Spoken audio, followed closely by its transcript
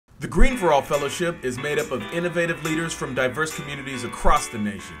The Green for All Fellowship is made up of innovative leaders from diverse communities across the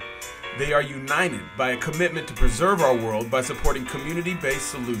nation. They are united by a commitment to preserve our world by supporting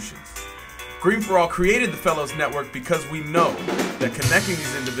community-based solutions. Green for All created the Fellows Network because we know that connecting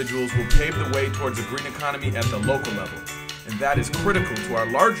these individuals will pave the way towards a green economy at the local level. And that is critical to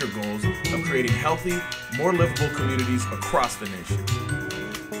our larger goals of creating healthy, more livable communities across the nation.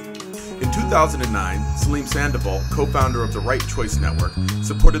 In 2009, Selim Sandoval, co-founder of the Right Choice Network,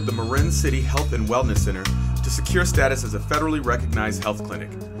 supported the Marin City Health and Wellness Center to secure status as a federally recognized health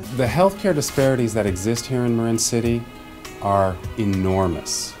clinic. The healthcare disparities that exist here in Marin City are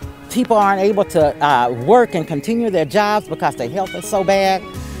enormous. People aren't able to work and continue their jobs because their health is so bad.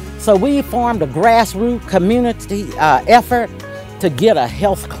 So we formed a grassroots community effort to get a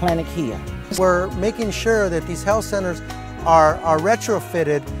health clinic here. We're making sure that these health centers are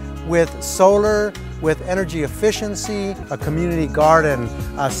retrofitted with solar, with energy efficiency, a community garden,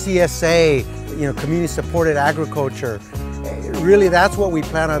 a CSA, community supported agriculture. Really, that's what we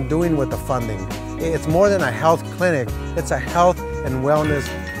plan on doing with the funding. It's more than a health clinic, it's a health and wellness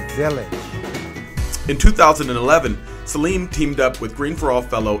village. In 2011, Selim teamed up with Green for All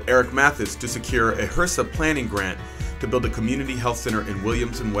fellow Eric Mathis to secure a HERSA planning grant to build a community health center in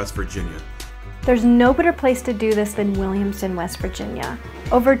Williamson, West Virginia. There's no better place to do this than Williamson, West Virginia.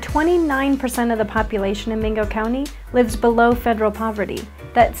 Over 29% of the population in Mingo County lives below federal poverty.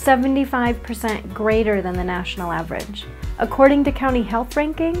 That's 75% greater than the national average. According to county health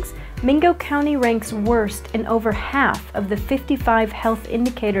rankings, Mingo County ranks worst in over half of the 55 health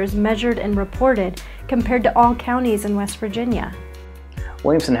indicators measured and reported compared to all counties in West Virginia.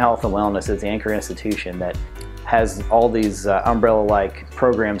 Williamson Health and Wellness is the anchor institution that has all these umbrella-like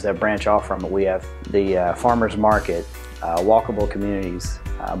programs that branch off from it. We have the farmers market, walkable communities,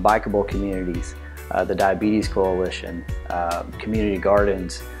 bikeable communities, the Diabetes Coalition, community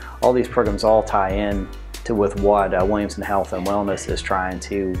gardens. All these programs all tie in to with what Williamson Health and Wellness is trying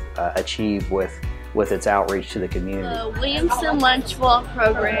to achieve with its outreach to the community. The Williamson Lunch Walk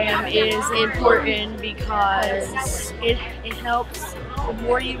program is important because it helps. The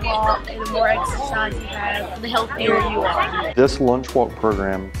more you walk and the more exercise you have, the healthier you are. This lunch walk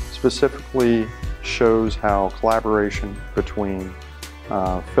program specifically shows how collaboration between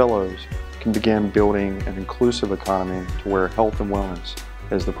fellows can begin building an inclusive economy to where health and wellness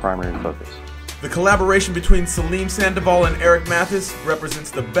is the primary focus. The collaboration between Selim Sandoval and Eric Mathis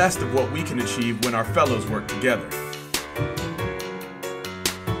represents the best of what we can achieve when our fellows work together.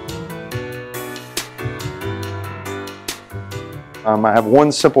 I have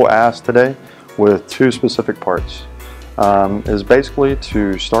one simple ask today with two specific parts. Is basically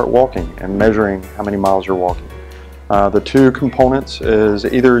to start walking and measuring how many miles you're walking. The two components is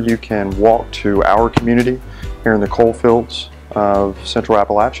either you can walk to our community here in the coal fields of Central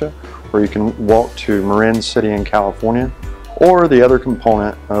Appalachia, or you can walk to Marin City in California, or the other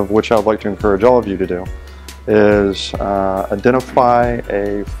component, of which I would like to encourage all of you to do, is identify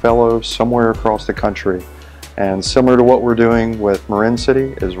a fellow somewhere across the country. And similar to what we're doing with Marin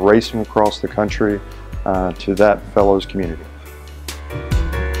City, is racing across the country to that fellow's community.